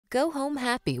Go home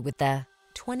happy with the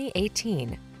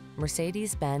 2018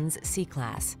 Mercedes-Benz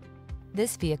C-Class.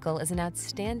 This vehicle is an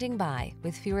outstanding buy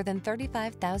with fewer than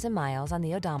 35,000 miles on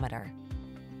the odometer.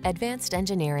 Advanced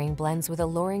engineering blends with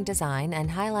alluring design and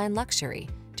highline luxury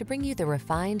to bring you the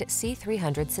refined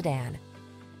C300 sedan.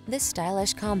 This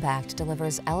stylish compact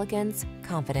delivers elegance,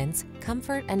 confidence,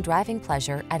 comfort, and driving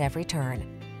pleasure at every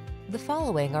turn. The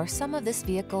following are some of this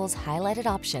vehicle's highlighted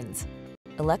options: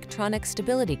 electronic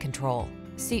stability control,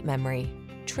 seat memory,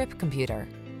 trip computer,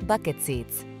 bucket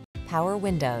seats, power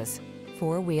windows,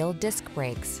 four-wheel disc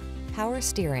brakes, power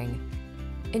steering.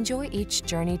 Enjoy each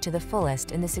journey to the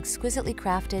fullest in this exquisitely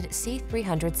crafted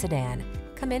C300 sedan.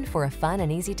 Come in for a fun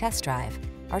and easy test drive.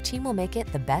 Our team will make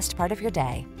it the best part of your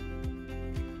day.